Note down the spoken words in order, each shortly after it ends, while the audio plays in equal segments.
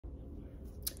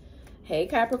Hey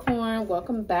Capricorn,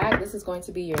 welcome back. This is going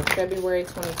to be your February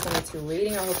 2022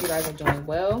 reading. I hope you guys are doing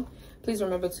well. Please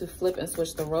remember to flip and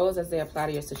switch the roles as they apply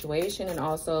to your situation. And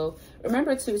also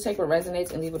remember to take what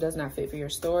resonates and leave what does not fit for your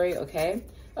story, okay?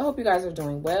 I hope you guys are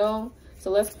doing well. So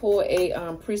let's pull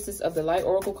a Priestess of the Light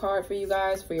Oracle card for you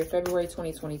guys for your February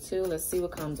 2022. Let's see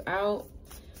what comes out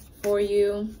for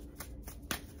you.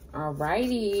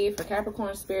 Alrighty, for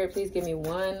Capricorn Spirit, please give me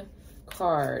one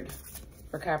card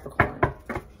for Capricorn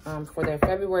for their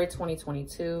February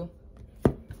 2022.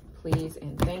 Please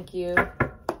and thank you.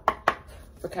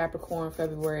 For Capricorn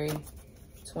February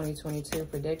 2022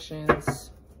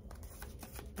 predictions.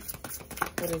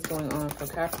 What is going on for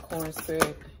Capricorn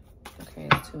Spirit? Okay,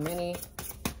 too many.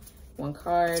 One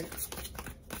card.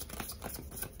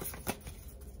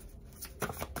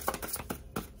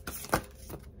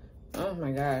 Oh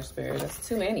my gosh, Spirit, that's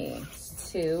too many.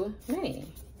 It's too many.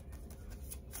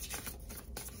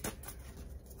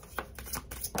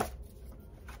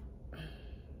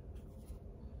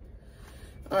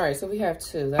 All right, so we have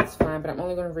two. That's fine, but I'm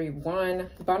only going to read one.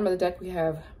 Bottom of the deck, we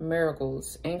have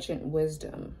Miracles, Ancient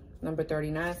Wisdom, number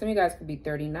 39. Some of you guys could be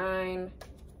 39.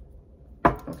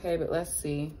 Okay, but let's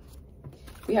see.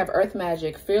 We have Earth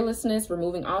Magic, Fearlessness,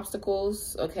 Removing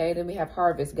Obstacles. Okay, then we have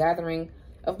Harvest, Gathering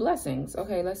of Blessings.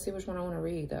 Okay, let's see which one I want to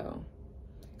read, though.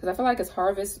 Because I feel like it's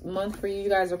Harvest month for you. You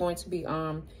guys are going to be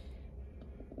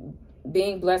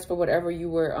being blessed for whatever you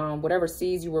were, whatever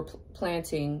seeds you were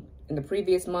planting in the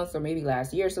previous months or maybe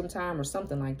last year sometime or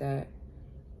something like that.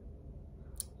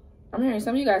 I'm hearing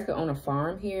some of you guys could own a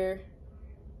farm here.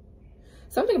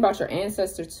 Something about your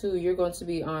ancestor too. You're going to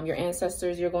be, your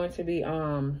ancestors, you're going to be,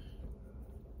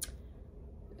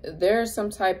 there's some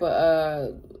type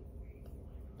of,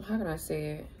 how can I say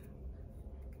it?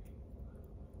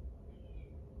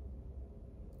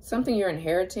 Something you're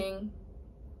inheriting.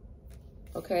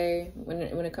 Okay, when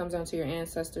it comes down to your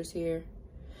ancestors here.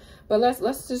 But let's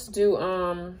just do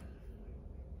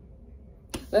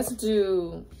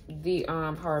the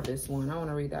Harvest one. I want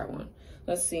to read that one.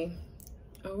 Let's see.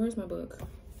 Oh, where's my book?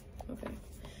 Okay.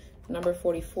 Number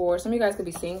 44. Some of you guys could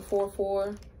be seeing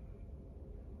 44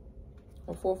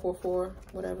 or 444,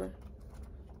 whatever.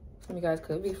 Some of you guys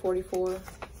could be 44.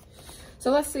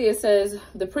 So let's see. It says,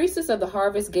 the priestess of the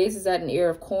harvest gazes at an ear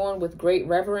of corn with great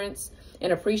reverence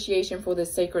and appreciation for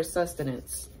this sacred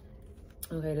sustenance.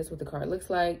 Okay, that's what the card looks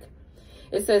like.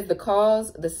 It says the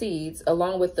cause, the seeds,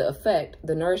 along with the effect,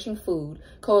 the nourishing food,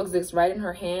 coexist right in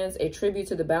her hands, a tribute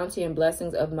to the bounty and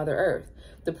blessings of Mother Earth.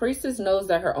 The priestess knows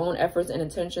that her own efforts and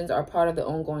intentions are part of the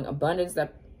ongoing abundance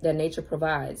that nature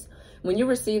provides. When you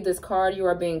receive this card, you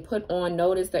are being put on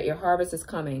notice that your harvest is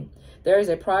coming. There is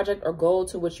a project or goal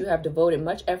to which you have devoted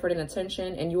much effort and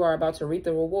attention, and you are about to reap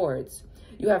the rewards.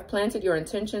 You have planted your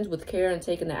intentions with care and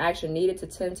taken the action needed to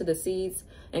tend to the seeds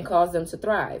and cause them to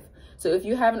thrive. So if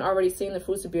you haven't already seen the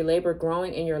fruits of your labor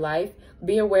growing in your life,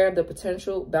 be aware of the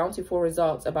potential bountiful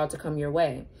results about to come your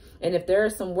way. And if there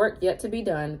is some work yet to be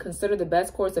done, consider the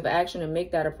best course of action and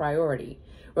make that a priority.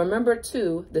 Remember,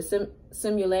 too, the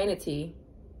simultaneity,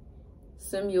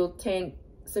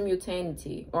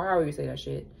 or however you say that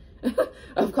shit,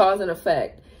 of cause and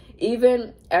effect.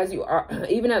 Even as you are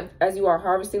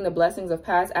harvesting the blessings of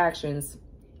past actions,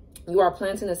 you are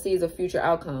planting the seeds of future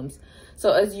outcomes.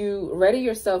 So as you ready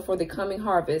yourself for the coming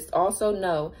harvest, also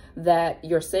know that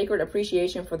your sacred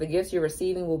appreciation for the gifts you're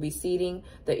receiving will be seeding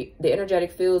the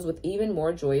energetic fields with even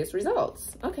more joyous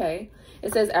results. Okay.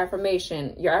 It says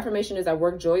affirmation. Your affirmation is, I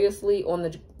work joyously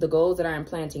on the goals that I am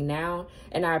planting now,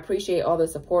 and I appreciate all the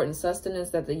support and sustenance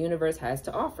that the universe has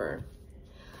to offer.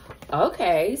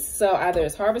 Okay, so either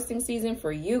it's harvesting season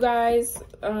for you guys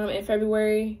in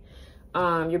February.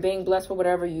 You're being blessed for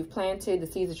whatever you've planted, the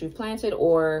seeds that you've planted,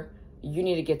 or you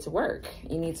need to get to work.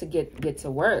 You need to get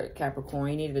to work,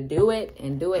 Capricorn. You need to do it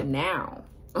and do it now.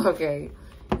 Okay,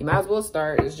 you might as well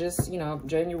start. It's just, you know,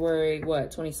 January,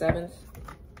 what, 27th?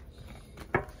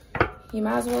 You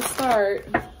might as well start.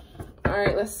 All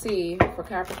right, let's see for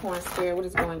Capricorn Spirit, what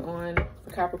is going on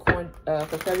for Capricorn for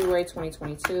February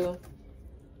 2022.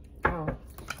 Oh,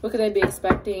 what could they be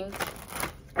expecting?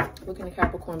 What can the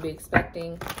Capricorn be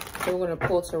expecting? So we're going to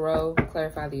pull Tarot,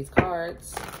 clarify these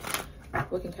cards.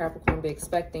 What can Capricorn be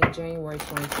expecting January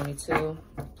 2022?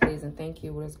 Please and thank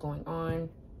you. What is going on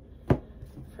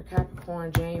for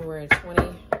Capricorn January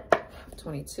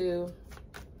 2022?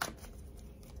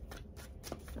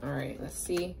 All right, let's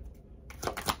see.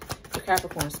 For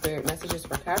Capricorn Spirit, messages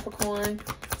for Capricorn,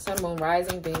 Sun, Moon,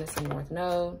 Rising, Venus, and North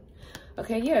Node.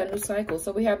 Okay, yeah, new cycle.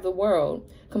 So we have the World.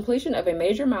 Completion of a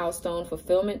major milestone,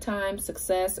 fulfillment time,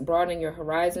 success, broadening your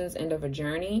horizons, end of a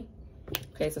journey.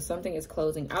 Okay, so something is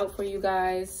closing out for you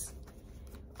guys.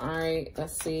 All right,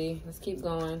 let's see. Let's keep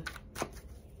going.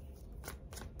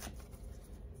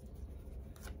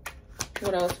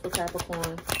 What else for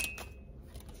Capricorn?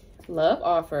 Love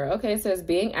offer. Okay, it says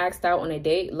being asked out on a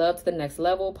date, love to the next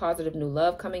level, positive new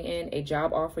love coming in, a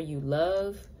job offer you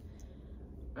love.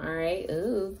 All right.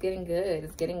 Ooh, it's getting good.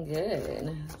 It's getting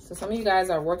good. So some of you guys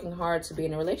are working hard to be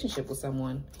in a relationship with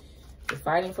someone. You're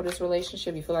fighting for this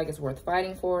relationship. You feel like it's worth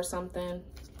fighting for or something.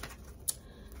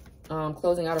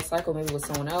 Closing out a cycle maybe with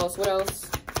someone else. What else?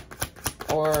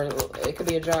 Or it could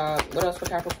be a job. What else for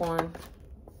Capricorn?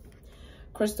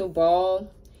 Crystal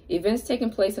ball. Events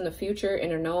taking place in the future,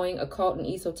 inner knowing, occult and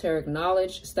esoteric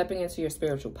knowledge, stepping into your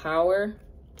spiritual power.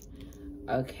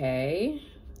 Okay.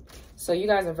 So you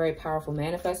guys are very powerful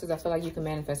manifestors. I feel like you can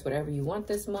manifest whatever you want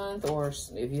this month, or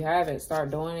if you haven't,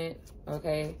 start doing it.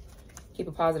 Okay. Keep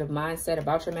a positive mindset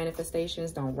about your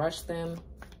manifestations. Don't rush them.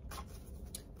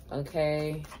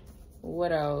 Okay.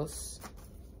 What else?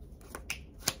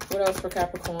 What else for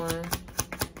Capricorn?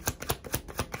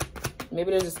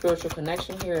 Maybe there's a spiritual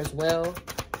connection here as well.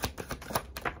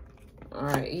 All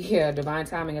right. Yeah. Divine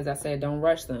timing, as I said, don't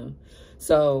rush them.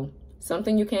 So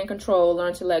something you can't control,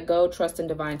 learn to let go, trust in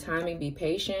divine timing, be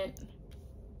patient.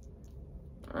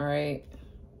 All right.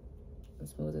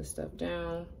 Let's move this stuff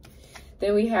down.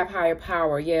 Then we have higher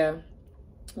power. Yeah.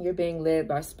 You're being led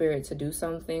by spirit to do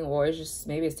something, or it's just,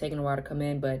 maybe it's taking a while to come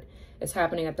in, but it's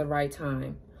happening at the right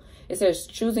time. It says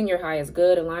choosing your highest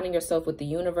good, aligning yourself with the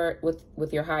universe,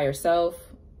 with your higher self,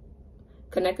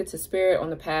 connected to spirit on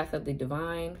the path of the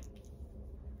divine.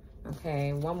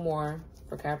 Okay, one more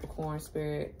for Capricorn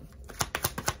spirit.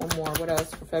 One more. What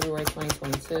else for February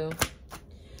 2022?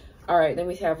 All right, then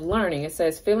we have learning. It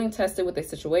says feeling tested with a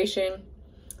situation,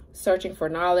 searching for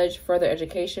knowledge, further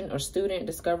education, or student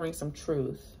discovering some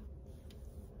truth.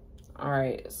 All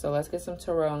right, so let's get some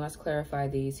tarot and let's clarify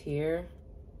these here.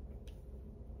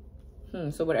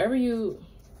 So whatever you,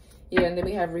 yeah, and then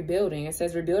we have rebuilding. It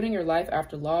says rebuilding your life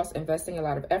after loss, investing a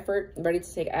lot of effort, ready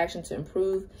to take action to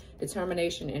improve,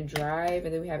 determination and drive.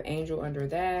 And then we have angel under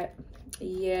that.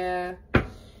 Yeah,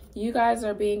 you guys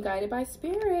are being guided by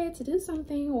spirit to do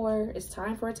something, or it's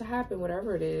time for it to happen,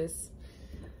 whatever it is.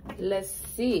 Let's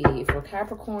see, for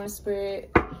Capricorn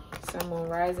spirit, Sun, Moon,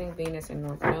 Rising, Venus, and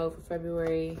North Node for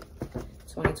February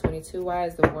 2022. Why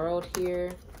is the world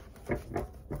here?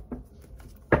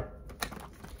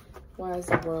 Why is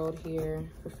the world here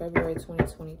for February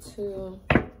 2022?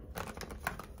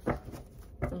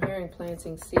 I'm hearing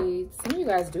planting seeds. Some of you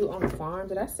guys do own a farm.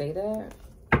 Did I say that?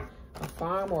 A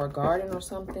farm or a garden or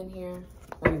something here.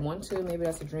 Or you want to. Maybe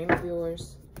that's a dream of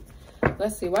yours.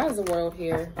 Let's see. Why is the world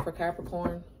here for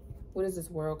Capricorn? What is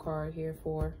this world card here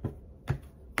for?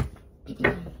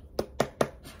 The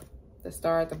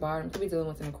star at the bottom. Could be dealing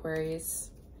with an Aquarius.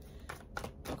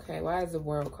 Okay. Why is the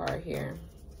world card here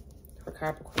for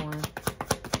Capricorn?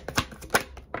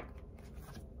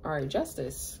 All right,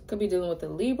 justice. Could be dealing with a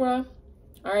Libra.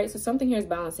 All right, so something here is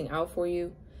balancing out for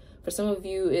you. For some of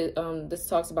you, this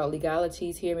talks about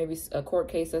legalities here, maybe a court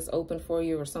case that's open for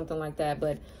you or something like that.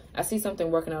 But I see something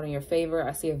working out in your favor.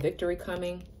 I see a victory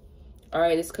coming. All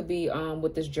right, this could be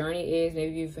what this journey is.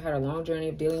 Maybe you've had a long journey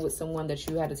of dealing with someone that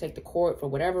you had to take to court for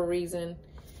whatever reason.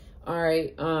 All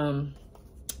right,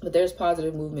 but there's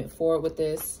positive movement forward with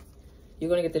this. You're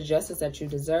going to get the justice that you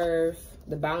deserve,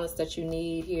 the balance that you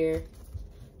need here.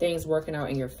 Things working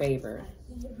out in your favor.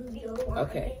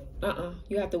 Okay.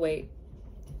 You have to wait.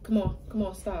 Come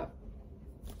on, stop.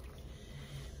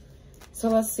 So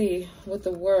let's see with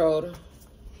the world.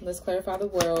 Let's clarify the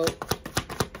world.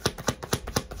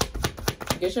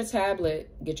 Get your tablet,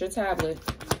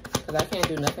 because I can't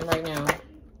do nothing right now.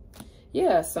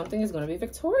 Yeah, something is going to be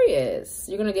victorious.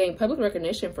 You're going to gain public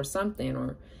recognition for something,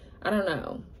 or I don't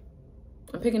know.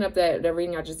 I'm picking up that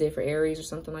reading I just did for Aries or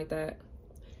something like that.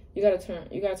 You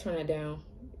gotta turn it down.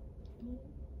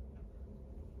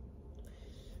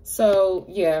 So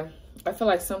yeah, I feel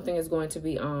like something is going to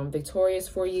be victorious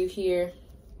for you here.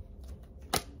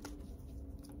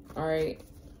 All right,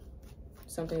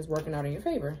 something is working out in your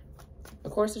favor. The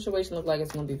court situation looks like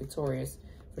it's going to be victorious.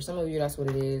 For some of you, that's what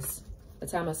it is. A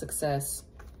time of success,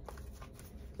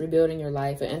 rebuilding your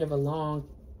life, the end of a long,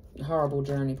 horrible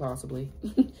journey possibly,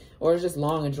 or it's just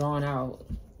long and drawn out.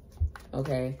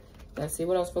 Okay, let's see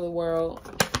what else for the world.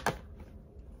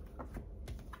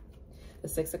 The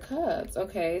Six of Cups.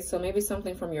 Okay, so maybe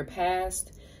something from your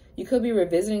past. You could be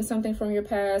revisiting something from your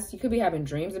past. You could be having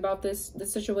dreams about this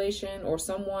situation or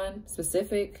someone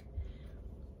specific.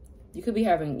 You could be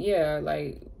having, yeah,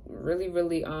 like really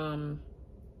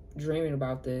dreaming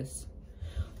about this.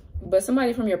 But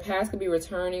somebody from your past could be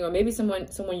returning, or maybe someone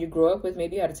you grew up with.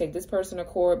 Maybe you had to take this person to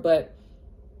court, but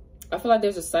I feel like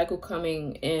there's a cycle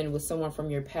coming in with someone from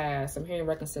your past. I'm hearing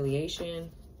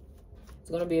reconciliation. It's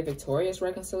going to be a victorious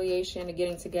reconciliation and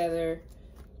getting together.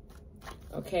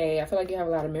 Okay, I feel like you have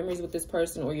a lot of memories with this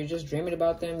person, or you're just dreaming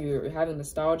about them. You're having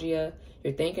nostalgia.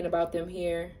 You're thinking about them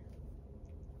here.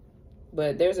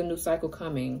 But there's a new cycle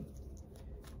coming,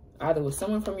 either with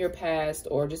someone from your past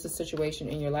or just a situation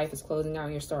in your life is closing out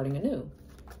and you're starting anew.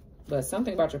 But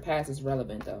something about your past is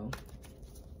relevant, though.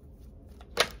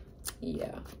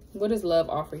 Yeah. What does love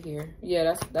offer here?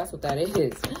 Yeah, that's what that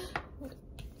is.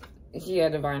 Yeah,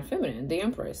 Divine Feminine, the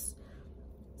Empress.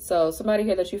 So somebody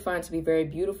here that you find to be very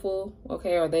beautiful,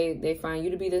 okay, or they find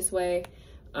you to be this way.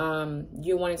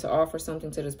 You're wanting to offer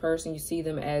something to this person. You see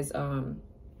them as a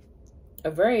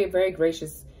very, very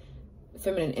gracious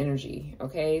feminine energy,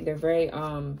 okay? They're very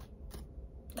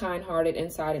kind-hearted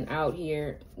inside and out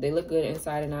here. They look good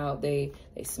inside and out. They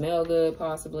smell good,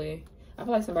 possibly. I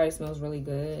feel like somebody smells really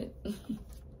good.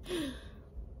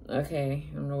 Okay,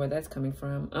 I don't know where that's coming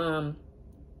from.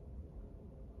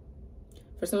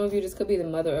 For some of you, this could be the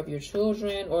mother of your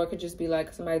children, or it could just be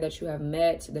like somebody that you have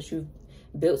met, that you've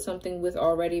built something with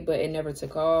already, but it never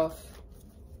took off.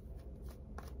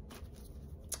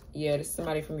 Yeah, this is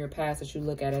somebody from your past that you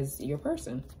look at as your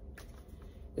person.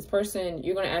 This person,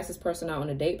 you're going to ask this person out on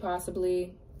a date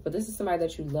possibly, but this is somebody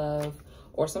that you love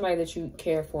or somebody that you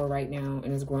care for right now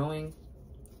and is growing.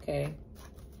 Okay,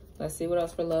 let's see what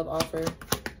else for love offer.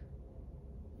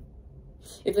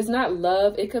 If it's not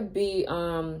love, it could be...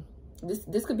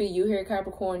 This could be you here,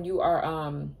 Capricorn. You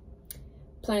are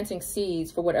planting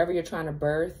seeds for whatever you're trying to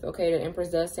birth. Okay, the Empress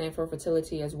does stand for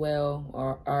fertility as well.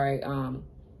 Or all right,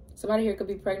 somebody here could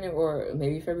be pregnant, or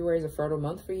maybe February is a fertile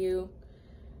month for you.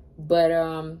 But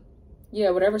yeah,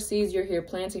 whatever seeds you're here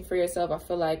planting for yourself, I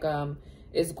feel like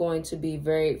is going to be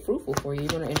very fruitful for you. You're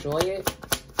going to enjoy it.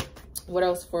 What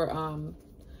else for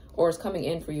or is coming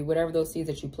in for you? Whatever those seeds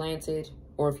that you planted,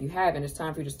 or if you haven't, it's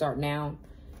time for you to start now.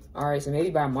 All right, so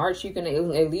maybe by March you can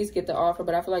at least get the offer,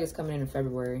 but I feel like it's coming in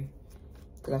February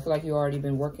because I feel like you've already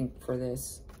been working for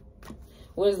this.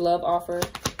 What is love offer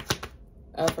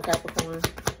for Capricorn,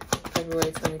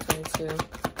 February 2022?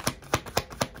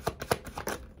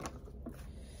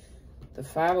 The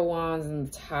Five of Wands and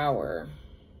the Tower.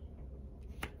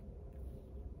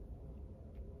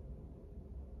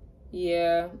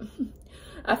 Yeah.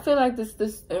 I feel like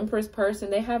this Empress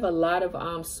person, they have a lot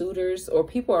of suitors or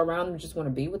people around them just want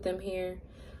to be with them here.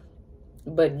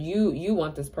 But you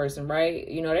want this person, right?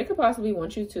 You know, they could possibly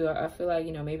want you to. I feel like,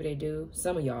 you know, maybe they do.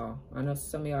 Some of y'all. I know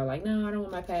some of y'all are like, no, I don't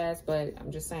want my past, but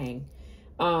I'm just saying.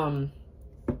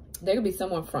 There could be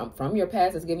someone from your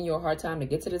past that's giving you a hard time to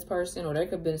get to this person, or there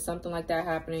could have been something like that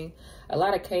happening. A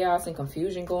lot of chaos and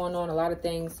confusion going on, a lot of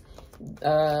things,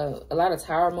 a lot of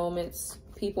tower moments.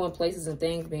 People and places and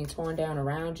things being torn down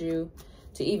around you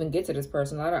to even get to this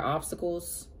person. A lot of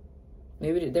obstacles.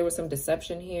 Maybe there was some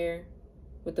deception here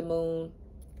with the moon.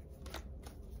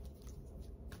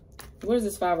 What is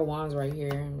this Five of Wands right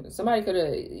here?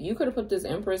 Somebody you could have put this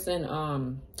Empress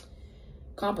in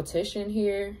competition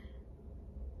here.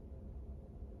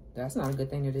 That's not a good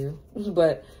thing to do.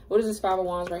 But what is this Five of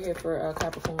Wands right here for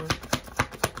Capricorn?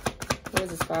 What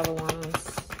is this Five of Wands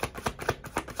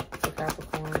for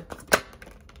Capricorn?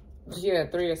 Yeah,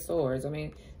 Three of Swords. I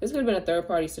mean, this could have been a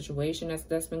third-party situation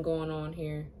that's been going on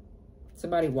here.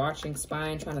 Somebody watching,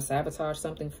 spying, trying to sabotage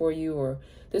something for you, or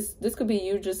this could be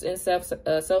you just in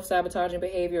self-sabotaging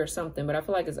behavior or something. But I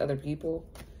feel like it's other people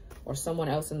or someone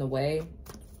else in the way.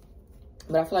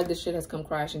 But I feel like this shit has come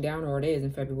crashing down, or it is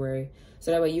in February,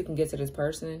 so that way you can get to this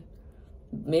person.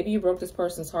 Maybe you broke this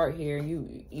person's heart here.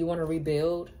 You want to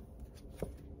rebuild.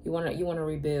 You want to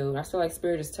rebuild. I feel like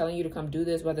Spirit is telling you to come do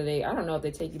this, whether I don't know if they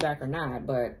take you back or not,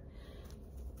 but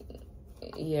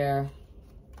yeah.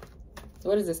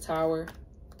 What is this Tower?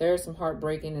 There's some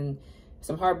heartbreaking and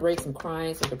some heartbreak, some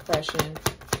crying, some depression.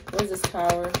 What is this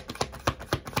Tower?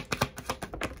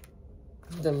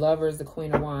 The Lovers, the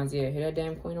Queen of Wands. Yeah, hear that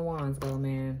damn Queen of Wands go,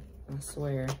 man. I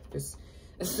swear. This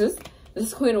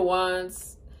Queen of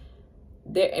Wands.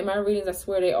 In my readings, I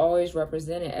swear they always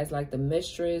represent it as like the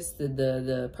mistress,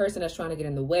 the person that's trying to get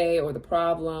in the way or the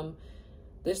problem.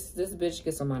 This bitch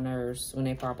gets on my nerves when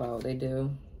they pop out. They do.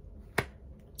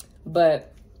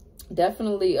 But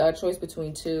definitely a choice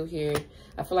between two here.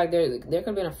 I feel like there could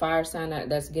have been a fire sign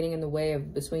that's getting in the way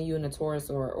of between you and a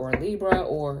Taurus or a Libra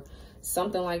or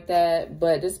something like that.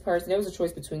 But this person, there was a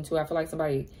choice between two. I feel like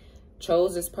somebody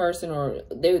chose this person, or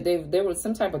there was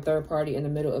some type of third party in the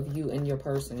middle of you and your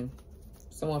person.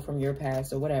 Someone from your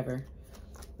past or whatever,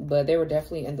 but they were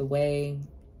definitely in the way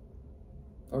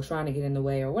or trying to get in the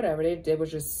way or whatever. They were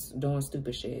just doing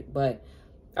stupid shit. But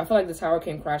I feel like the tower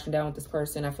came crashing down with this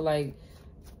person. I feel like,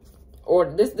 or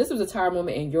this was a tower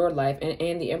moment in your life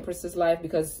and the Empress's life,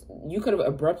 because you could have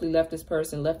abruptly left this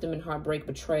person, left them in heartbreak,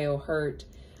 betrayal, hurt,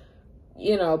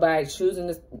 you know, by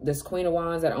choosing this Queen of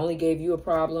Wands that only gave you a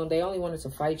problem. They only wanted to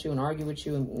fight you and argue with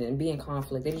you and be in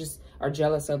conflict. They just are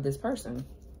jealous of this person.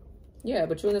 Yeah,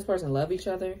 but you and this person love each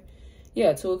other.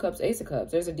 Yeah, Two of Cups, Ace of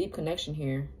Cups. There's a deep connection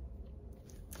here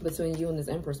between you and this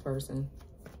Empress person.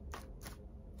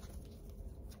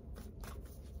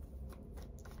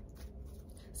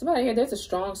 Somebody here, there's a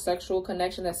strong sexual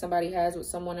connection that somebody has with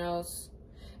someone else.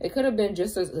 It could have been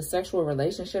just a sexual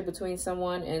relationship between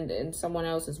someone and someone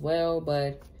else as well.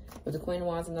 But with the Queen of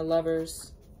Wands and the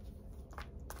Lovers.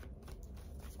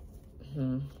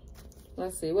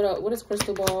 Let's see. What is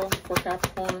Crystal Ball for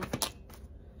Capricorn?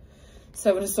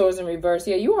 Seven of Swords in reverse.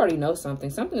 Yeah, you already know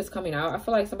something. Something is coming out. I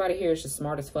feel like somebody here is just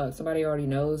smart as fuck. Somebody already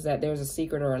knows that there's a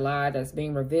secret or a lie that's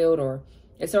being revealed, or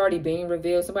it's already being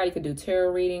revealed. Somebody could do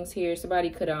tarot readings here.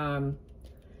 Somebody could,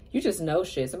 you just know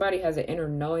shit. Somebody has an inner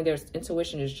knowing. Their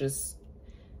intuition is just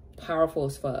powerful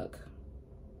as fuck.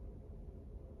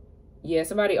 Yeah,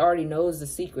 somebody already knows the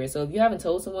secret. So if you haven't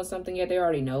told someone something yet, they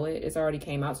already know it. It's already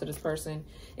came out to this person.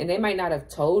 And they might not have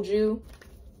told you,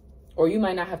 or you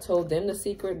might not have told them the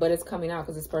secret, but it's coming out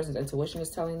because this person's intuition is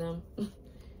telling them.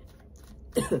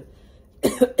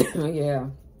 Yeah.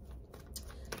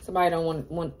 Somebody don't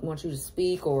want you to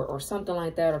speak or something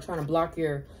like that, or trying to block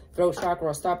your throat chakra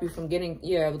or stop you from getting,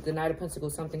 yeah, with the Knight of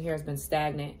Pentacles, something here has been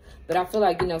stagnant. But I feel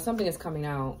like, you know, something is coming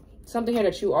out. Something here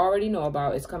that you already know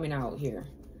about is coming out here.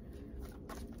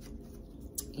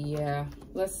 Yeah,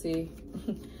 let's see.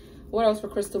 What else for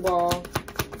Crystal Ball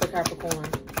for Capricorn?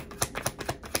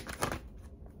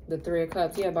 The Three of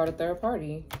Cups. Yeah, about a third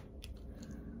party.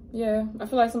 Yeah, I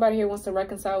feel like somebody here wants to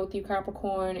reconcile with you,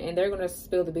 Capricorn, and they're going to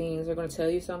spill the beans. They're going to tell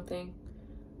you something.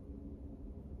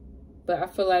 But I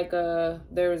feel like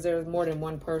there's more than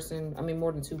one person. I mean,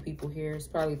 more than two people here. It's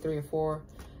probably 3 or 4.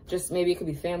 Just maybe it could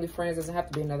be family, friends. Doesn't have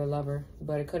to be another lover,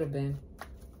 but it could have been.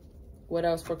 What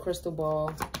else for Crystal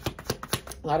Ball?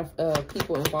 A lot of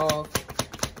people involved.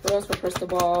 What else for Crystal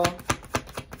Ball?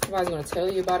 Somebody's going to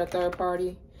tell you about a third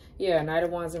party. Yeah, Knight of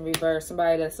Wands in reverse.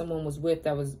 Somebody that someone was with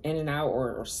that was in and out,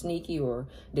 or sneaky or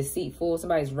deceitful.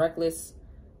 Somebody's reckless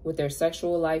with their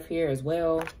sexual life here as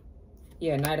well.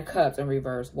 Yeah, Knight of Cups in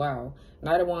reverse. Wow.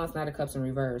 Knight of Wands, Knight of Cups in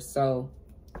reverse. So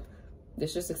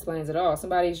this just explains it all.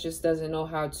 Somebody just doesn't know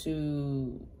how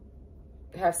to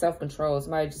have self-control.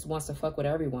 Somebody just wants to fuck with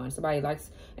everyone. Somebody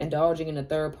likes indulging in the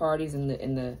third parties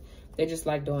and they just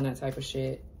like doing that type of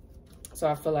shit. So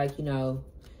I feel like, you know,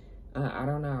 I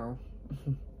don't know.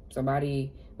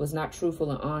 Somebody was not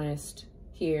truthful and honest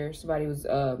here. Somebody was,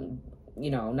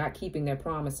 you know, not keeping their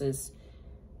promises,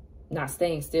 not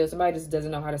staying still. Somebody just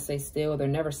doesn't know how to stay still. They're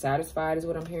never satisfied is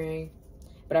what I'm hearing.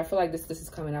 But I feel like this is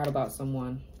coming out about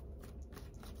someone.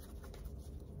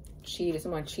 Cheated.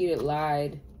 Someone cheated,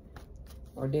 lied,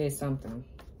 or did something.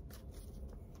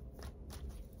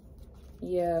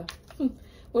 Yeah.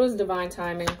 What is divine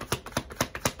timing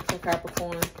for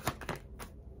Capricorn?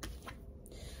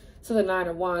 So the Nine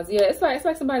of Wands. Yeah, it's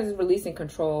like somebody's releasing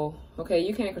control. Okay,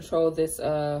 you can't control this,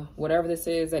 whatever this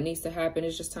is that needs to happen.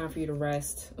 It's just time for you to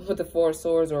rest. With the Four of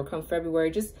Swords, or come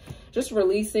February, just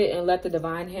release it and let the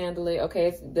divine handle it. Okay,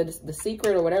 it's the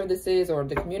secret or whatever this is, or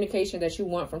the communication that you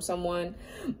want from someone.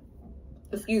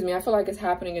 Excuse me, I feel like it's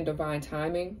happening in divine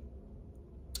timing.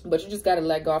 But you just got to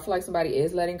let go. I feel like somebody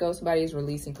is letting go. Somebody is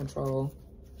releasing control.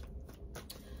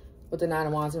 With the Nine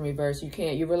of Wands in reverse, you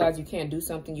realize you can't do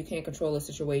something. You can't control a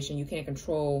situation. You can't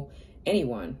control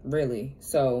anyone, really.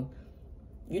 So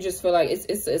you just feel like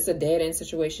it's a dead end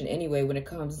situation anyway when it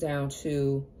comes down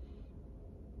to,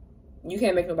 you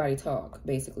can't make nobody talk,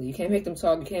 basically. You can't make them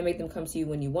talk. You can't make them come to you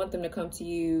when you want them to come to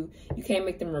you. You can't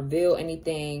make them reveal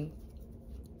anything.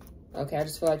 Okay, I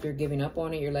just feel like you're giving up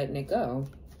on it. You're letting it go.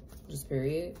 Just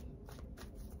period.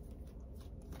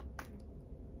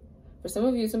 For some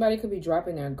of you, somebody could be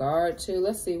dropping their guard too.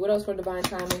 Let's see. What else for divine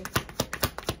timing?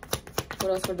 What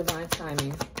else for divine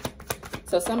timing?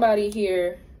 So somebody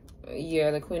here, yeah,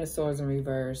 the Queen of Swords in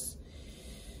reverse.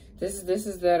 This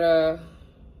is that,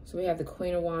 so we have the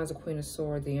Queen of Wands, the Queen of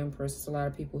Swords, the Empress. It's a lot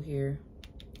of people here.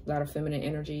 A lot of feminine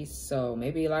energies. So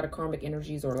maybe a lot of karmic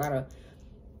energies, or a lot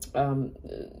of,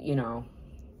 you know,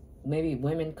 maybe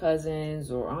women cousins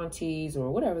or aunties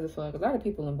or whatever the fuck. A lot of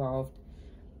people involved.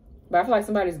 But I feel like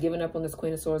somebody's giving up on this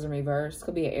Queen of Swords in reverse.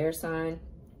 Could be an air sign,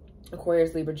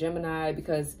 Aquarius, Libra, Gemini,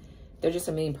 because they're just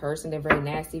a mean person. They're very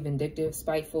nasty, vindictive,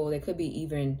 spiteful. They could be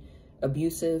even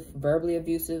abusive, verbally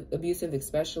abusive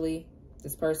especially.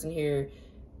 This person here,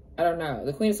 I don't know.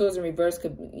 The Queen of Swords in reverse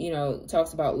could, you know,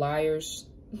 talks about liars.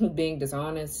 being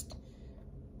dishonest.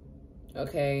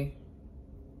 Okay.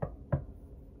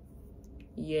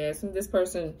 Yes, this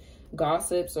person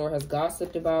gossips or has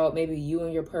gossiped about maybe you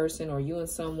and your person, or you and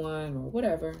someone, or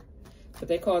whatever. But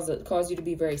they cause you to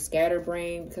be very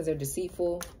scatterbrained because they're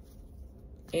deceitful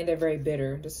and they're very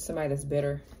bitter. This is somebody that's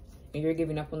bitter, and you're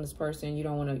giving up on this person. You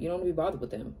don't want to be bothered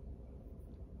with them.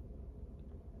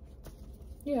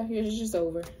 Yeah, it's just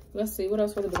over. Let's see what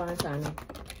else for the divine timing.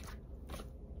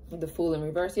 The Fool in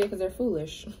reverse, yeah, because they're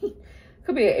foolish.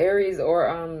 Could be an Aries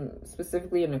or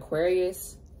specifically an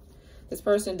Aquarius. This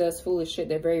person does foolish shit.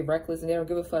 They're very reckless and they don't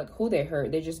give a fuck who they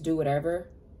hurt. They just do whatever.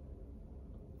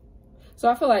 So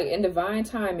I feel like in divine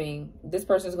timing, this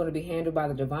person is going to be handled by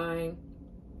the divine.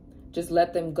 Just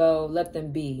let them go. Let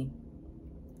them be.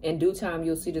 In due time,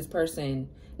 you'll see this person.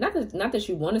 Not that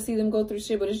you want to see them go through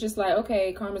shit, but it's just like,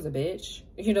 okay, karma's a bitch.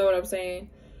 You know what I'm saying?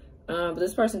 But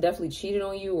this person definitely cheated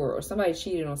on you, or somebody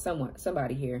cheated on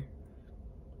somebody here.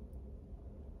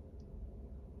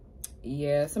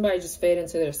 Yeah, somebody just fed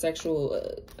into their sexual,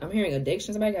 I'm hearing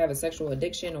addiction. Somebody could have a sexual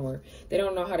addiction, or they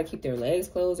don't know how to keep their legs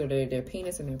closed, or their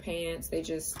penis in their pants. They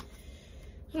just,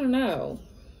 I don't know.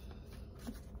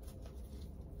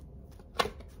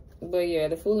 But yeah,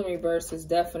 the Fool in reverse is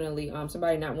definitely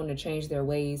somebody not wanting to change their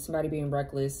ways, somebody being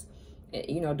reckless,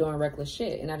 you know, doing reckless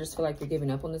shit. And I just feel like you're giving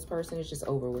up on this person. It's just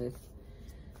over with.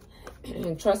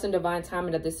 And trust in divine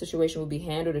timing that this situation will be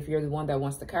handled if you're the one that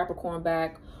wants the Capricorn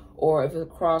back. Or if the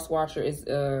cross watcher is,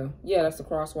 yeah, that's the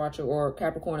cross watcher. Or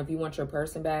Capricorn, if you want your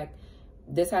person back,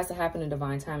 this has to happen in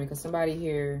divine timing, because somebody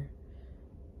here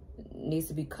needs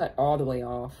to be cut all the way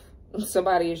off.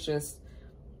 Somebody is just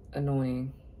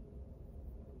annoying.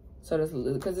 So this,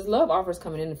 because this love offer is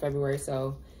coming in February,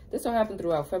 so this will happen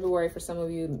throughout February for some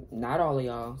of you, not all of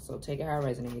y'all. So take it how it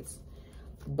resonates.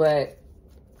 But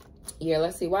yeah,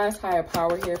 let's see. Why is higher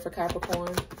power here for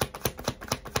Capricorn?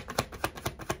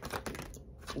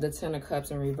 The Ten of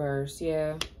Cups in reverse.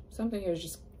 Yeah, something here is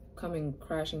just coming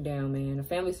crashing down, man. A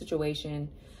family situation.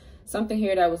 Something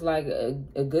here that was like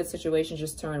a good situation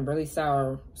just turned really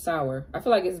sour. I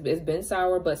feel like it's been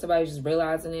sour, but somebody's just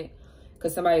realizing it.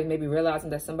 Because somebody may be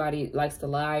realizing that somebody likes to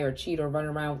lie or cheat or run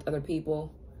around with other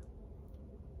people.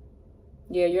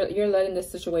 Yeah, you're letting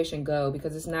this situation go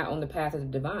because it's not on the path of the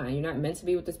divine. You're not meant to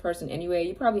be with this person anyway.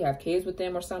 You probably have kids with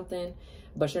them or something,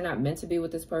 but you're not meant to be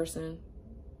with this person.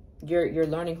 You're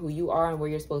learning who you are and where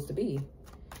you're supposed to be.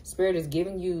 Spirit is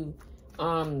giving you,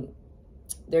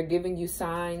 they're giving you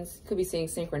signs. Could be seeing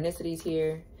synchronicities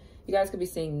here. You guys could be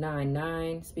seeing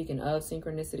 9-9. Speaking of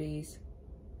synchronicities.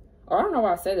 Or I don't know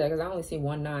why I said that because I only see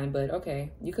 1-9, but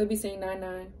okay. You could be seeing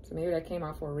 9-9. So maybe that came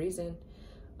out for a reason.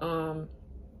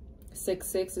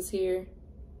 6-6 is here.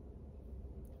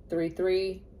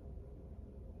 3-3.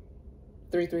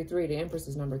 3-3-3. The Empress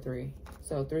is number 3.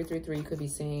 So 3-3-3 you could be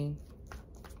seeing.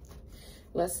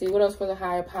 Let's see. What else for the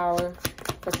higher power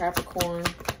for Capricorn?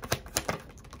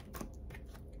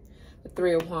 The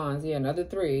 3 of Wands. Yeah, another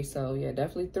 3. So yeah,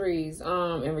 definitely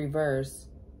 3s in reverse.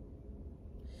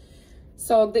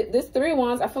 So this 3 of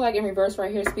Wands, I feel like in reverse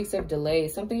right here speaks of delay.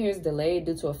 Something here is delayed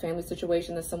due to a family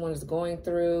situation that someone is going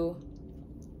through.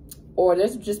 Or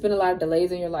there's just been a lot of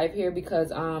delays in your life here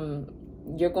because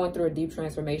you're going through a deep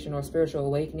transformation or spiritual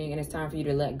awakening, and it's time for you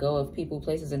to let go of people,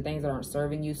 places, and things that aren't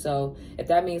serving you. So if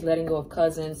that means letting go of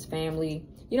cousins, family,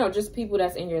 you know, just people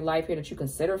that's in your life here that you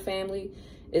consider family,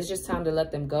 it's just time to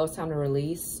let them go. It's time to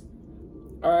release.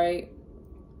 All right.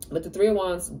 But the 3 of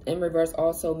Wands in reverse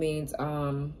also means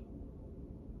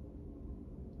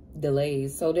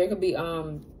delays. So there could be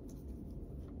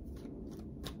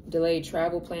delayed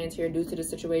travel plans here due to the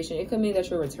situation. It could mean that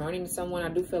you're returning to someone. I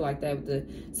do feel like that with the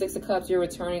 6 of Cups. You're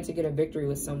returning to get a victory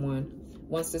with someone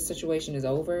once this situation is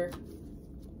over.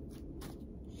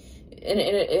 And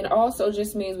it also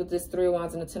just means with this 3 of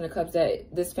Wands and the 10 of Cups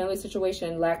that this family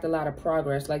situation lacked a lot of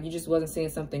progress. Like you just wasn't seeing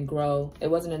something grow. It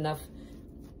wasn't enough.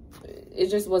 It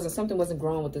just wasn't, something wasn't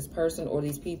growing with this person or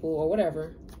these people or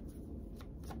whatever.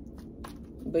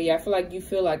 But yeah, I feel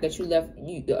like that you left,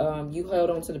 you held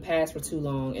on to the past for too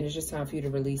long, and it's just time for you to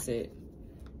release it.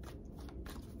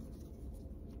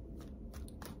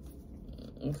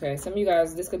 Okay, some of you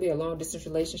guys, this could be a long distance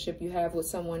relationship you have with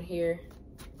someone here.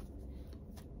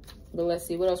 But let's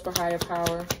see, what else for higher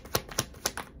power?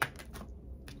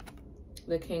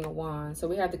 The King of Wands. So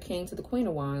we have the King to the Queen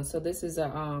of Wands. So this is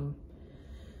a,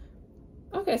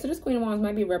 okay, so this Queen of Wands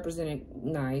might be represented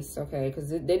nice, okay, because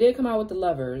they did come out with the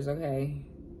Lovers, okay.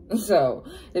 So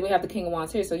then we have the King of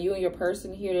Wands here. So you and your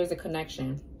person here, there's a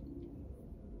connection.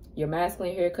 Your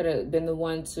masculine here could have been the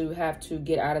one to have to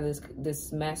get out of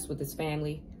this mess with this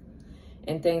family.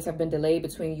 And things have been delayed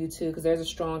between you two because there's a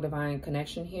strong divine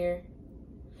connection here.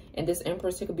 And this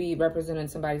Empress, it could be representing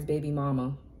somebody's baby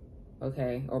mama,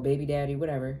 okay, or baby daddy,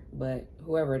 whatever. But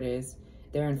whoever it is,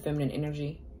 they're in feminine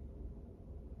energy.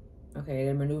 Okay,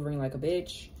 they're maneuvering like a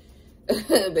bitch.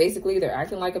 Basically, they're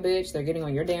acting like a bitch. They're getting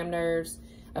on your damn nerves.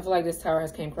 I feel like this tower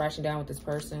has came crashing down with this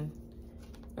person.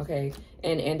 Okay,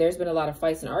 and there's been a lot of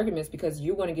fights and arguments because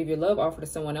you want to give your love offer to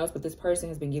someone else, but this person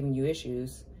has been giving you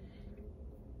issues.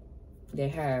 They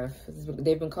have.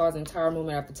 They've been causing tower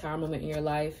movement after tower movement in your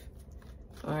life.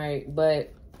 All right,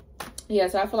 but yeah,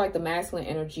 so I feel like the masculine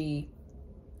energy,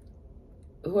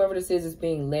 whoever this is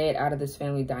being led out of this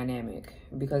family dynamic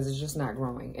because it's just not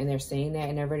growing. And they're seeing that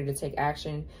and they're ready to take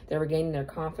action. They're regaining their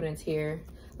confidence here.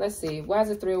 Let's see. Why is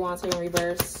the 3 of Wands here in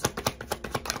reverse?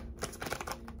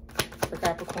 For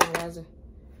Capricorn, why is it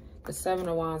the 7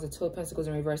 of Wands, the 2 of Pentacles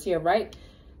in reverse here, right?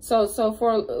 So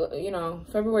for, you know,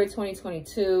 February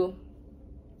 2022,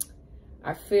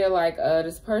 I feel like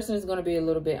this person is going to be a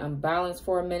little bit unbalanced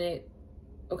for a minute.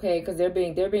 Okay, because they're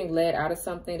being led out of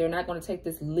something. They're not going to take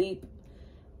this leap.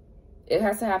 It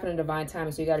has to happen in divine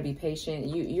timing, so you got to be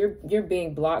patient. You're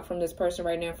being blocked from this person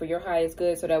right now for your highest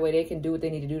good, so that way they can do what they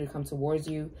need to do to come towards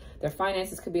you. Their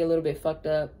finances could be a little bit fucked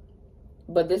up,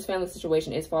 but this family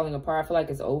situation is falling apart. I feel like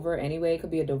it's over anyway. It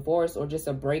could be a divorce or just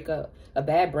a breakup, a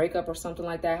bad breakup or something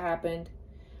like that happened.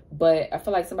 But I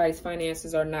feel like somebody's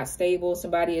finances are not stable.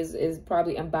 Somebody is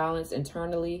probably imbalanced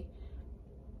internally.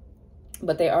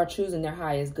 But they are choosing their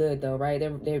highest good, though, right?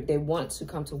 They want to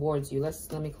come towards you.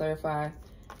 Let me clarify.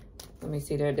 Let me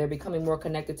see. They're becoming more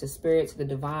connected to spirit, to the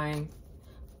divine.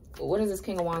 What is this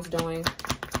King of Wands doing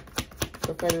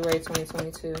for February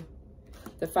 2022?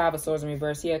 The 5 of Swords in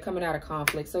reverse. Yeah, coming out of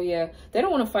conflict. So, yeah, they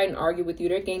don't want to fight and argue with you.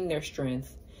 They're gaining their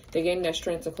strength. They're gaining their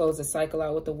strength to close the cycle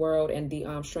out with the world. And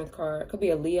the strength card could be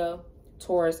a Leo,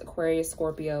 Taurus, Aquarius,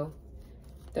 Scorpio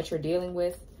that you're dealing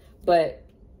with.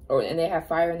 And they have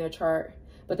fire in their chart.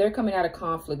 But they're coming out of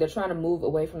conflict. They're trying to move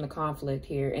away from the conflict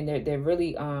here. And they're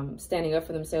really standing up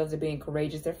for themselves. They're being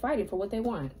courageous. They're fighting for what they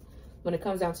want when it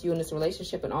comes down to you in this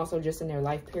relationship and also just in their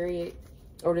life period.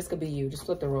 Or this could be you. Just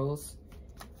flip the roles.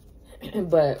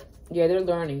 But, yeah, they're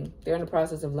learning. They're in the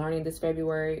process of learning this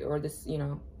February or this, you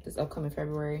know, this upcoming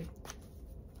February.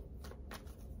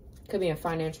 Could be in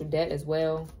financial debt as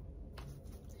well.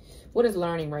 What is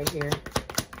learning right here?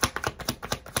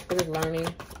 What is learning?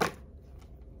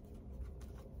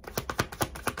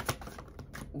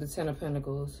 The 10 of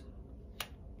Pentacles.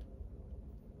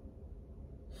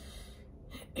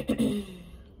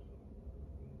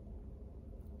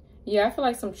 Yeah, I feel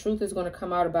like some truth is going to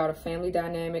come out about a family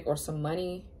dynamic or some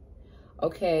money.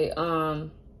 Okay,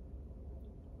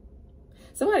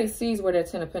 somebody sees where their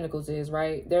 10 of Pentacles is,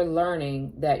 right? They're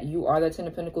learning that you are the 10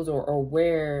 of Pentacles or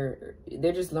where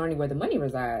they're just learning where the money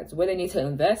resides, where they need to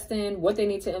invest in, what they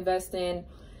need to invest in,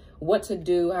 what to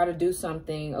do, how to do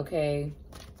something, okay?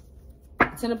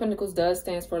 10 of Pentacles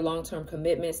stands for long-term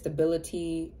commitment,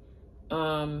 stability.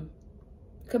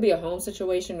 Could be a home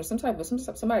situation or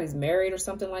somebody's married or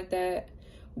something like that.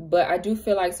 But I do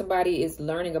feel like somebody is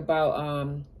learning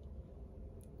about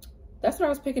that's what I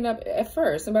was picking up at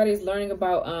first. Somebody is learning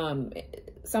about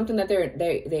something that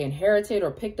they inherited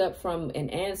or picked up from an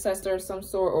ancestor of some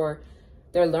sort, or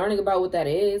they're learning about what that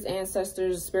is.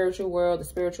 Ancestors, the spiritual world, the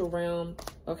spiritual realm.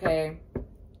 Okay.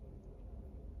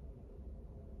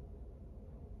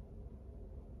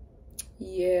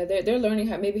 Yeah, they're learning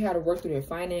maybe how to work through their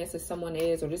finances, someone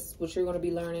is, or this is what you're going to be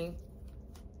learning.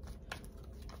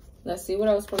 Let's see, what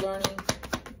else for learning?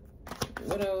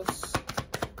 What else?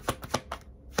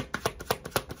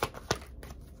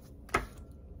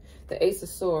 The Ace of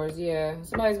Swords, yeah.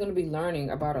 Somebody's going to be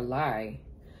learning about a lie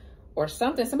or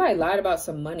something. Somebody lied about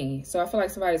some money. So I feel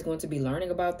like somebody's going to be learning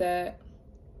about that.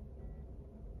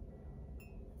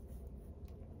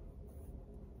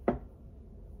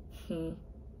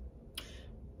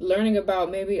 Learning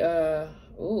about maybe,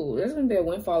 ooh, there's going to be a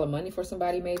windfall of money for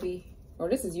somebody maybe. Or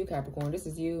this is you, Capricorn. This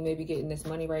is you maybe getting this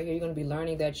money right here. You're going to be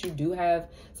learning that you do have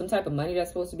some type of money that's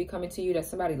supposed to be coming to you that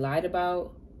somebody lied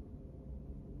about.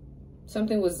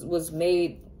 Something was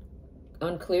made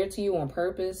unclear to you on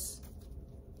purpose.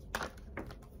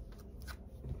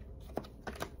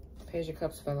 Page of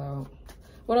Cups fell out.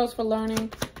 What else for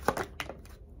learning?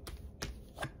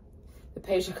 The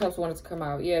Page of Cups wanted to come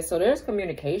out. Yeah, so there's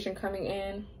communication coming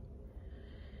in.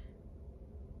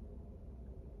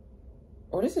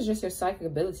 Or this is just your psychic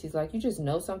abilities. Like, you just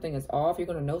know something is off. You're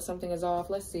going to know something is off.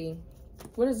 Let's see.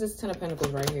 What is this 10 of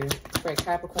Pentacles right here? For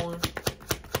Capricorn.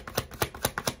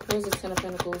 What is this 10 of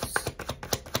Pentacles?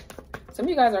 Some of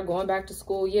you guys are going back to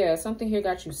school. Yeah, something here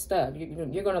got you stuck.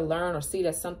 You're going to learn or see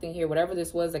that something here, whatever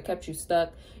this was that kept you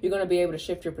stuck, you're going to be able to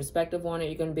shift your perspective on it.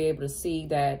 You're going to be able to see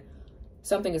that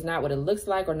something is not what it looks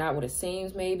like or not what it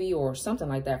seems maybe, or something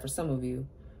like that for some of you.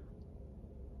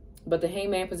 But the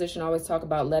Hangman position always talk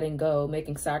about letting go,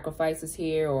 making sacrifices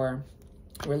here, or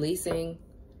releasing.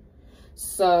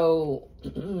 So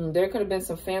there could have been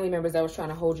some family members that was trying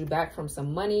to hold you back from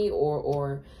some money,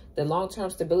 or the long-term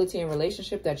stability and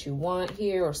relationship that you want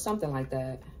here, or something like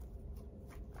that.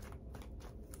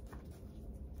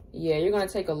 Yeah, you're going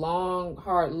to take a long,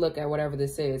 hard look at whatever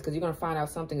this is, because you're going to find out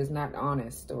something is not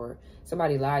honest, or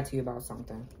somebody lied to you about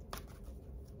something.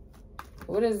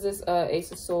 What is this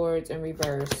Ace of Swords in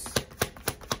reverse?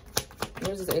 What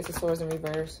is this Ace of Swords in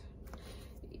reverse?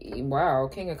 Wow,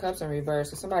 King of Cups in reverse.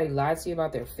 So somebody lied to you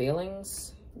about their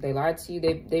feelings. They lied to you.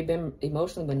 They've been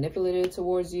emotionally manipulated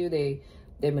towards you. They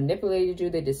manipulated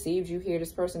you. They deceived you here.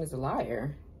 This person is a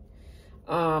liar.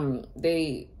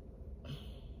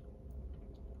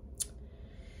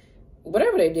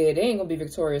 Whatever they did, they ain't gonna be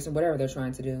victorious in whatever they're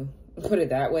trying to do. Put it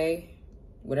that way.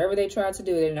 Whatever they try to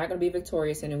do, they're not going to be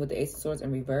victorious in it. With the Ace of Swords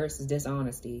in reverse is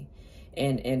dishonesty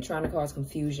and trying to cause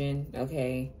confusion,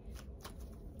 okay?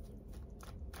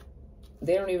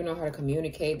 They don't even know how to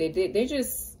communicate. They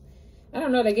just, I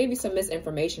don't know, they gave you some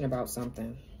misinformation about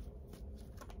something.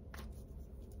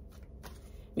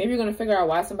 Maybe you're going to figure out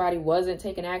why somebody wasn't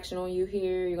taking action on you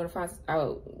here. You're going to find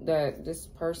out that this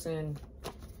person,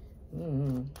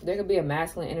 there could be a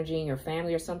masculine energy in your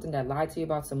family or something that lied to you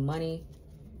about some money.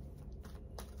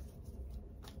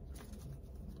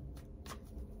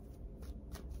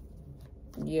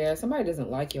 Yeah, somebody doesn't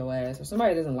like your ass, or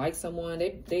somebody doesn't like someone.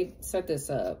 They set this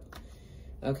up.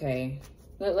 Okay,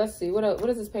 let's see. What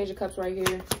is this Page of Cups right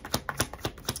here?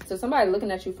 So somebody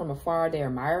looking at you from afar. They're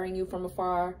admiring you from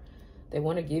afar. They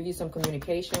want to give you some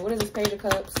communication. What is this Page of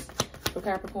Cups for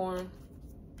Capricorn?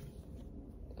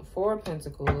 Four of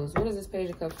Pentacles. What is this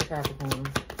Page of Cups for Capricorn?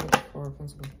 Four of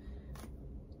Pentacles.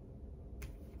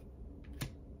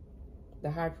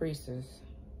 The High Priestess.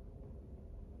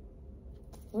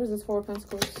 What is this Four of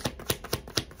Pentacles?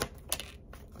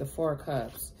 The Four of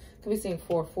Cups. Could be seeing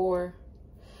 4-4.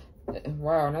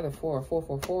 Wow, another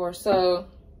 4-4-4-4. So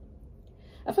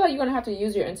I feel like you're going to have to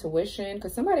use your intuition,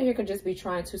 because somebody here could just be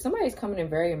trying to, somebody's coming in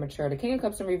very immature. The King of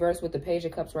Cups in reverse with the Page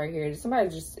of Cups right here.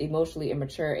 Somebody's just emotionally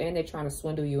immature, and they're trying to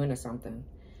swindle you into something.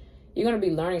 You're going to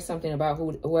be learning something about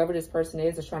whoever this person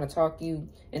is trying to talk you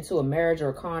into a marriage or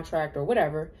a contract or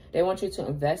whatever. They want you to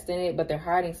invest in it, but they're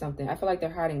hiding something. I feel like they're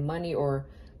hiding money, or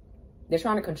they're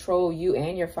trying to control you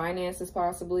and your finances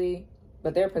possibly,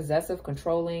 but they're possessive,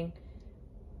 controlling,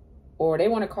 or they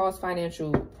want to cause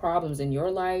financial problems in your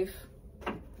life.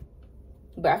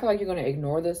 But I feel like you're going to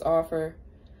ignore this offer,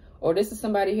 or this is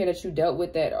somebody here that you dealt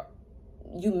with that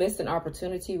you missed an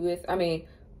opportunity with. I mean,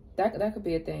 that could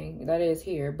be a thing that is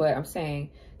here, but I'm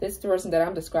saying this person that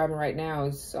I'm describing right now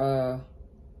is,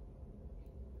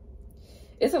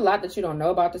 it's a lot that you don't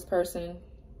know about this person.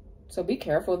 So be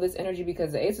careful of this energy,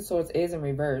 because the Ace of Swords is in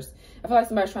reverse. I feel like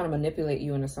somebody's trying to manipulate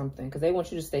you into something, because they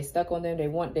want you to stay stuck on them.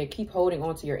 They keep holding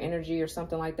on to your energy or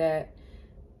something like that.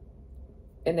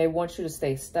 And they want you to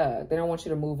stay stuck. They don't want you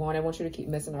to move on. They want you to keep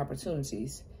missing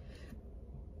opportunities.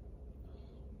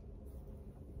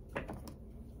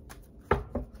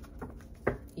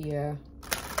 Yeah.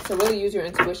 So really use your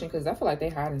intuition, because I feel like they're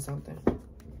hiding something.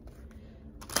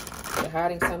 They're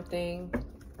hiding something.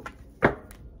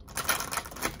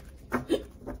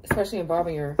 Especially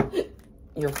involving your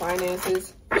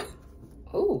finances.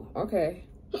 Oh, okay.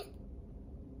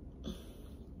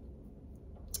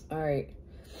 All right.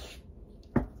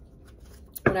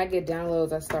 When I get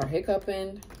downloads, I start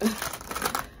hiccuping.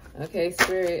 Okay,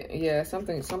 Spirit. Yeah,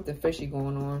 something fishy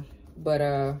going on. But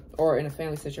or in a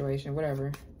family situation,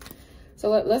 whatever. So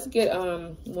let's get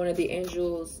one of the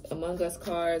Angels Among Us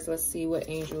cards. Let's see what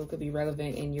angel could be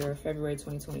relevant in your February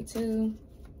 2022.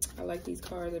 I like these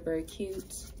cards. They're very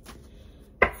cute.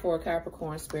 For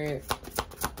Capricorn, Spirit,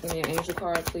 give me an angel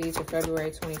card, please, for February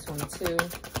 2022.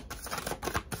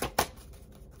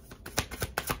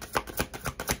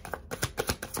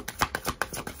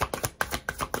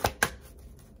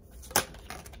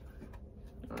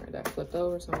 All right, that flipped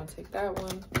over, so I'm going to take that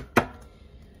one.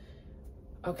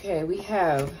 Okay, we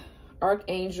have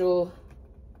Archangel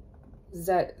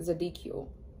Zadkiel.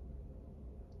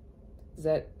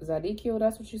 Zadkiel,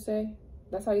 that's what you say?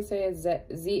 That's how you say it,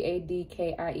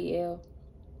 Z-A-D-K-I-E-L.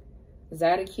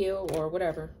 Zadkiel, or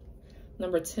whatever.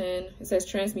 Number 10, it says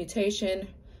transmutation,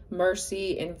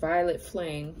 mercy, and violet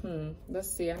flame. Let's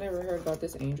see, I never heard about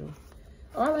this angel.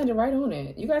 Oh, I landed right on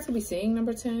it. You guys could be seeing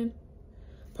number 10.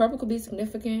 Purple could be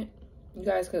significant. You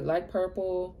guys could like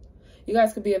purple. You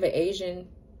guys could be of an Asian,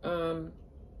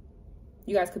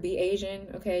 you guys could be Asian,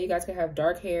 okay? You guys could have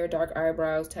dark hair, dark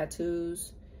eyebrows,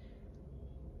 tattoos.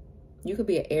 You could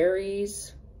be an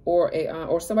Aries,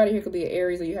 or somebody here could be an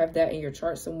Aries, or you have that in your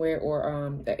chart somewhere, or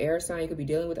an air sign. You could be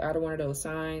dealing with either one of those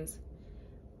signs.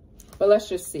 But let's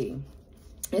just see.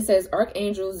 It says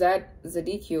Archangel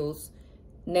Zadkiel's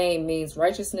name means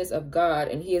righteousness of God,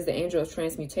 and he is the angel of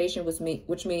transmutation,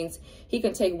 which means he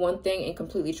can take one thing and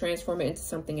completely transform it into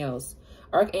something else.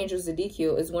 Archangel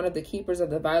Zadkiel is one of the keepers of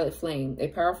the violet flame, a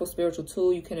powerful spiritual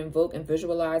tool you can invoke and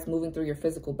visualize moving through your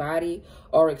physical body,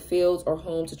 auric fields, or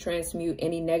home to transmute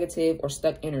any negative or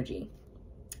stuck energy.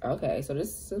 Okay, so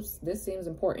this seems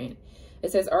important.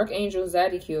 It says Archangel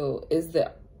Zadkiel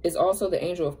is also the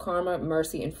angel of karma,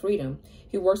 mercy, and freedom.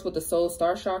 He works with the soul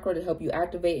star chakra to help you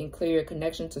activate and clear your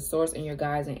connection to source and your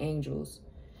guides and angels.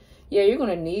 Yeah, you're going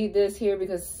to need this here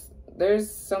because there's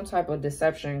some type of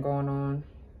deception going on.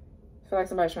 I feel like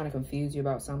somebody's trying to confuse you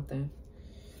about something.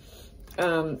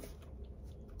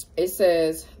 It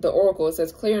says, the oracle, it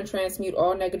says, clear and transmute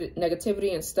all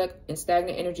negativity and stuck and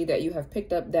stagnant energy that you have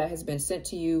picked up that has been sent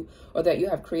to you or that you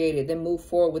have created. Then move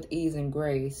forward with ease and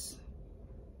grace.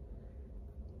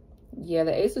 Yeah,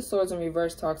 the Ace of Swords in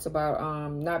reverse talks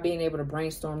about not being able to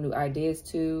brainstorm new ideas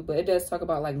too. But it does talk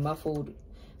about like muffled,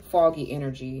 foggy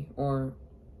energy, or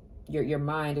your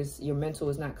mental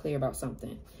is not clear about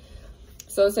something.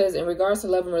 So it says, in regards to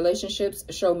love and relationships,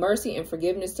 show mercy and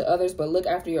forgiveness to others, but look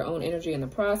after your own energy in the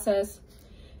process.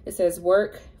 It says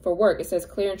for work, it says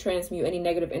clear and transmute any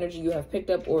negative energy you have picked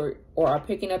up or are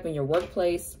picking up in your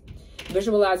workplace.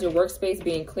 Visualize your workspace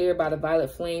being cleared by the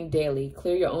violet flame daily.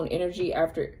 Clear your own energy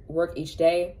after work each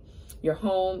day. Your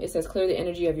home, it says clear the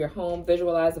energy of your home.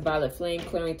 Visualize the violet flame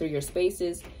clearing through your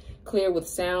spaces. Clear with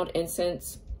sound,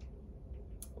 incense,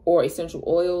 or essential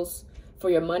oils. For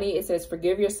your money, it says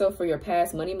forgive yourself for your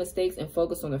past money mistakes and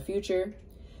focus on the future.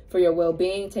 For your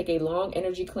well-being, take a long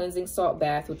energy cleansing salt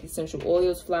bath with essential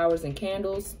oils, flowers, and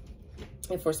candles.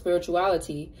 And for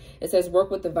spirituality, it says work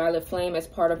with the violet flame as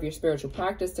part of your spiritual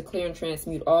practice to clear and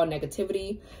transmute all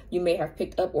negativity you may have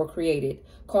picked up or created.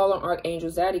 Call on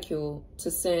Archangel Zadkiel to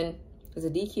send, I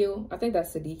think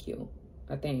that's Zadkiel,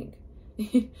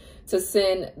 to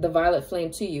send the violet flame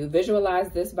to you.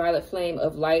 Visualize this violet flame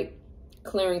of light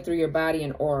clearing through your body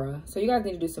and aura. So you guys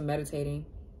need to do some meditating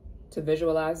to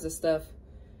visualize this stuff.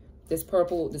 This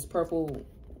purple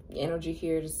energy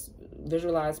here, just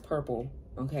visualize purple,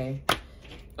 okay?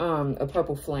 A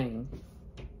purple flame.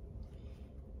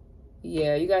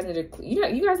 Yeah, you guys need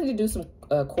to do some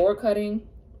cord cutting.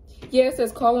 Yeah, it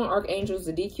says call on Archangel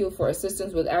Zadkiel for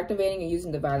assistance with activating and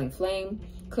using the violet flame,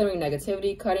 clearing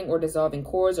negativity, cutting or dissolving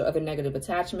cords or other negative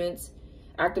attachments,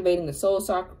 activating the soul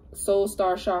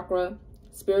star chakra,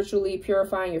 spiritually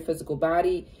purifying your physical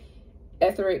body,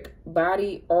 etheric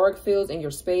body, auric fields in your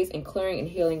space, and clearing and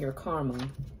healing your karma.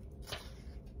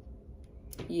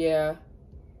 Yeah.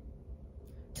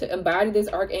 To embody this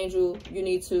archangel, you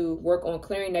need to work on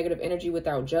clearing negative energy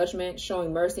without judgment,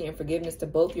 showing mercy and forgiveness to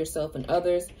both yourself and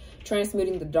others,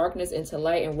 transmuting the darkness into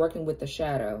light, and working with the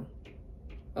shadow.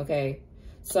 Okay,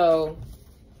 so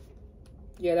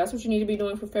yeah, that's what you need to be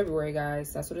doing for February,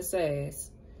 guys. That's what it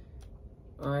says.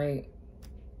 All right.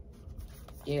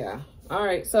 Yeah. All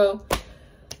right. So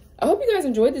I hope you guys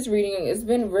enjoyed this reading. It's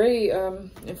been very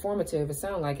informative. It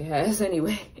sounds like it has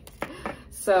anyway.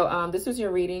 So this was your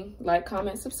reading. Like,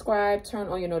 comment, subscribe, turn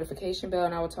on your notification bell,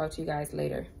 and I will talk to you guys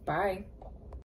later. Bye.